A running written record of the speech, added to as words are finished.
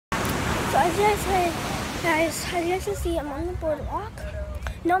So as you guys can see, I'm on the boardwalk.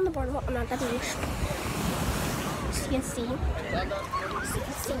 Not on the boardwalk, I'm not at the beach. As you can see.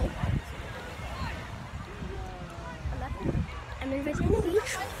 I'm in Virginia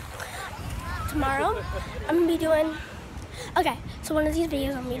Beach. Tomorrow, I'm gonna be doing, okay, so one of these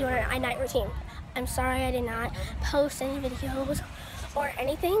videos I'm gonna be doing a night routine. I'm sorry I did not post any videos or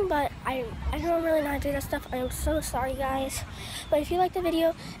anything, but I don't really know how to do that stuff. I'm so sorry, guys. But if you like the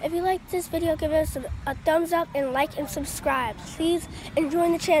video, if you like this video, give us a thumbs up and like and subscribe. Please, and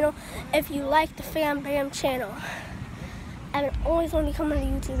join the channel if you like the Fam Bam channel. I always want to become a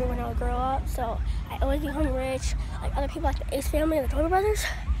YouTuber when I grow up, so I always become rich, like other people like the Ace family and the Total Brothers.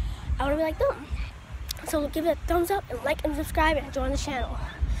 I want to be like them. So give it a thumbs up and like and subscribe and join the channel.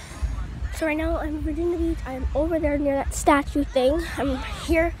 So right now I'm in Virginia Beach. I'm over there near that statue thing. I'm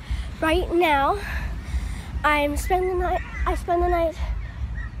here right now. I spend the night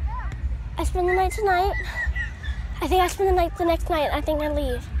tonight. I think I spend the night the next night. I think I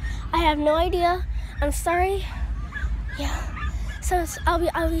leave. I have no idea. I'm sorry. Yeah. So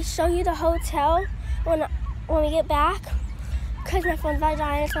I'll be show you the hotel when we get back. Cause my phone's about to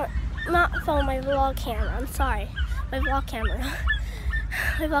die. It's not phone, my vlog camera. I'm sorry, my vlog camera.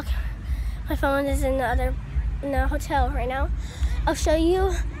 My phone is in the hotel right now. I'll show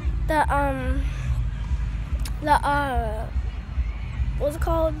you the what's it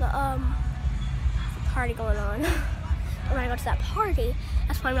called? The party going on. When I go to that party,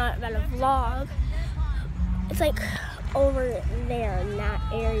 that's why I'm not about to vlog. It's like over there in that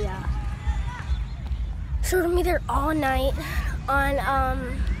area. So we're gonna be there all night on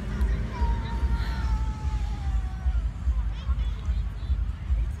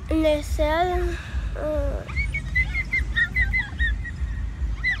and they said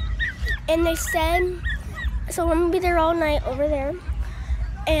so I'm gonna be there all night over there,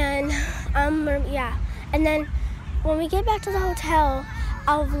 and yeah, and then when we get back to the hotel,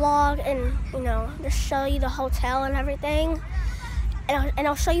 I'll vlog and just show you the hotel and everything, and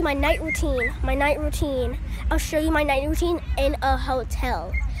I'll show you my night routine. I'll show you my night routine in a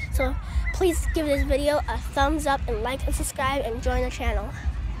hotel. So please give this video a thumbs up and like and subscribe and join the channel.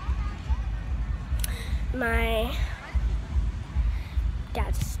 My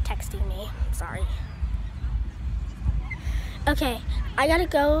dad's texting me. Sorry. Okay, I gotta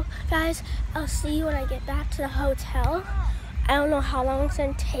go, guys. I'll see you when I get back to the hotel. I don't know how long it's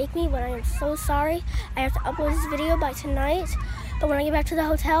gonna take me, but I am so sorry. I have to upload this video by tonight. But when I get back to the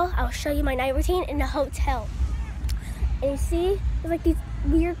hotel, I'll show you my night routine in the hotel. And you see, there's like these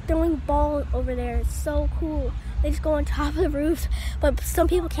weird throwing balls over there. It's so cool. They just go on top of the roofs, but some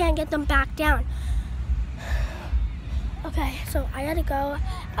people can't get them back down. Okay, so I gotta go.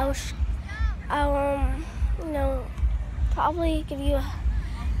 I'll probably give you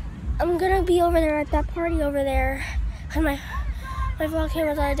I'm gonna be over there at that party over there. And my vlog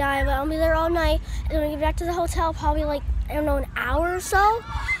camera's gonna die, but I'll be there all night. And when we get back to the hotel, probably like, I don't know, an hour or so,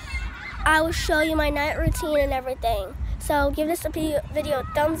 I will show you my night routine and everything. So give this video a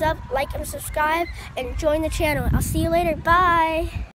thumbs up, like and subscribe, and join the channel. I'll see you later. Bye.